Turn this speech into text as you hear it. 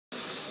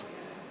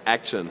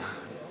Action.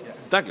 Yes.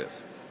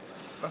 Douglas.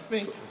 That's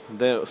me.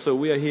 So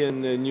we are here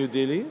in New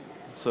Delhi.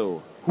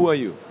 So who are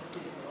you?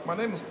 My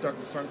name is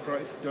Douglas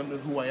Ankrah. If you don't know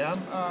who I am,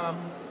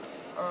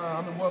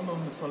 I'm a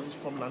well-known mixologist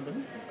from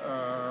London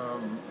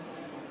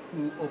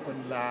who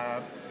opened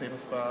lab,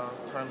 famous bar,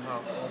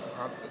 townhouse, also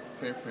had a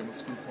very famous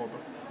school called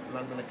the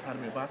London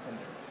Academy of Art.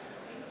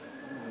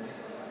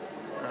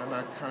 And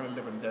I currently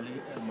live in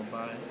Delhi and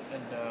Mumbai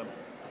and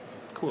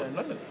Cool. in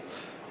London.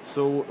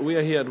 So we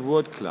are here at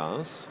World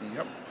Class.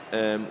 Yep.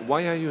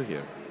 Why are you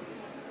here?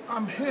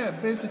 I'm here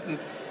basically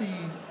to see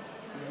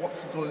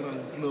what's going on in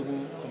the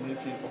global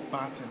community of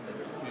bartending.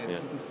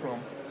 People from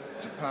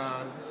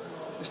Japan,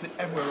 actually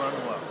everywhere around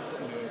the world.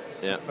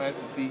 It's nice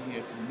to be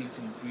here to meet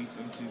and greet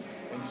and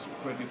just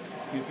spread your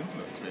sphere of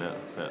influence,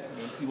 really.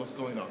 And see what's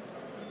going on.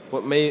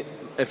 What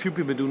a few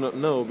people do not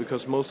know,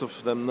 because most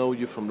of them know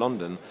you from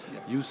London.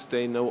 Yes. You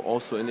stay now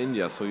also in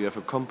India, so you have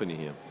a company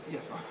here.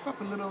 Yes, I set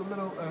up a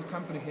little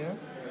company here.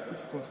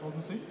 It's a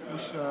consultancy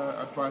which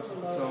advises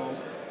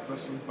hotels,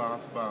 restaurant,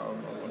 bars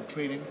on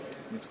training,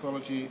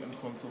 mixology, and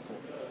so on and so forth.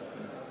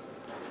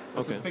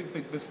 It's a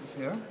big business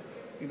here,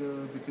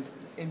 because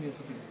India is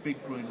such a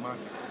big growing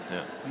market.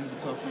 New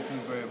hotels are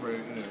opening very,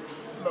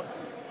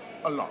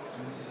 a lot.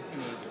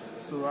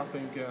 So I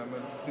think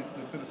there's a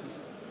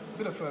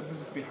bit of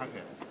business to be had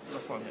here. So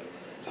that's why I'm here.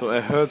 So I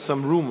heard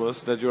some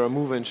rumors that you're a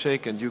mover and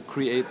shake and you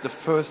create the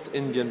first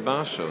Indian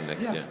bar show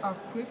next year. Yes,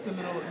 I've created a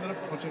little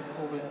project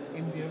called the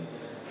Indian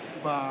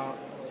Bar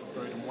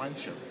Spirit and Wine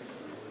Show.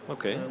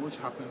 Okay. Which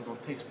happens or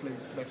takes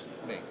place next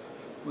May,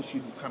 which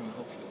you'll be coming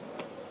hopefully.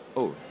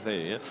 Oh, there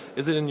you go.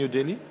 Is it in New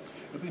Delhi?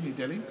 It'll be in New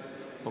Delhi.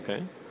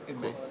 Okay. In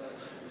May.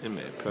 In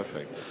May,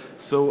 perfect.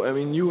 So, I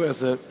mean, you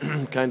as a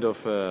kind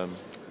of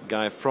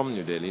guy from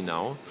New Delhi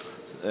now,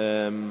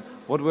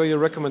 what were your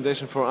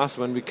recommendations for us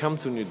when we come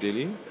to New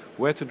Delhi?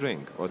 Where to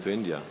drink or to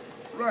India?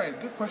 Right,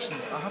 good question.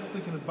 I have to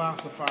take in a bar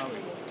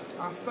safari.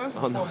 First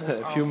and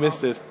foremost, if you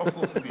missed it. Of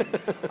course, indeed.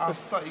 I'll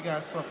start you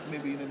guys off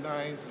maybe in a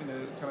nice, kind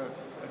of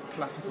a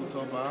classic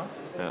hotel bar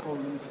called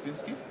Louis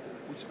Kudinski,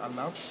 which I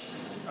love.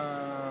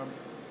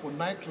 For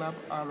nightclub,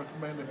 I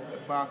recommend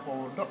a bar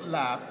called not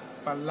Lab,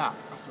 but Lap,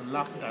 as the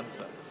lap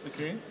dancer.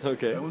 Okay.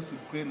 Okay. It was a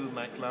great little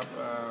nightclub,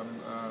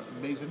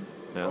 amazing.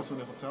 Also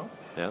in a hotel.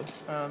 Yeah.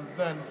 And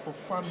then for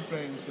fun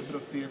drinks, a bit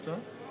of theatre.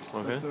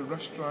 There's a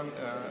restaurant,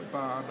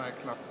 bar,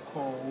 nightclub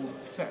called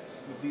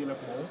Sets, the DLF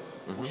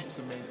Mall, which is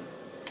amazing.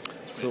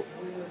 So,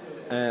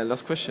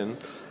 last question.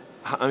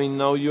 I mean,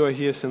 now you are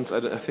here since,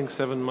 I think,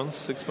 7 months,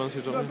 6 months,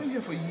 you told me? I've been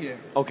here for a year.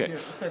 Okay.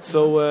 Yeah,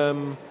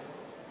 so,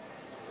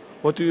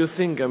 what do you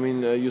think? I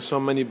mean, you saw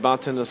many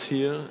bartenders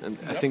here, and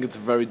I think it's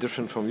very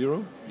different from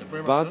Europe. Yeah,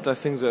 very but much so. I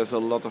think there's a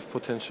lot of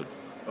potential.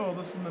 Oh,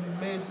 there's some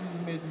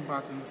amazing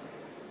bartenders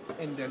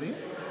in Delhi,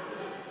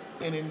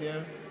 in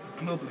India,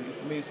 globally.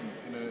 It's amazing,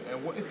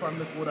 And what if I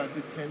look what I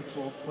did 10,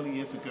 12, 20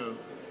 years ago?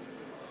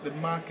 The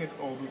market,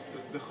 or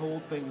the whole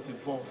thing has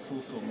evolved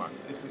so much.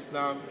 It's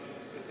now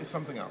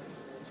something else.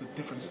 It's a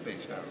different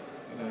stage now.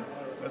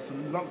 There's a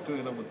lot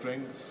going on with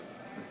drinks,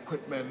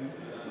 equipment,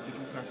 with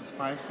different types of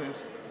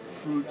spices,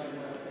 fruits.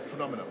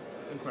 Phenomenal,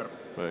 incredible.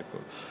 Very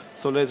cool.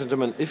 So, ladies and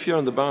gentlemen, if you're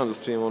in the bar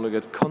industry and want to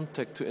get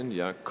contact to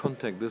India,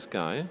 contact this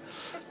guy,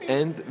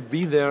 and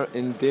be there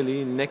in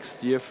Delhi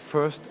next year,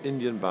 first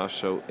Indian bar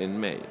show in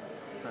May.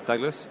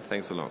 Douglas,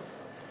 thanks a lot.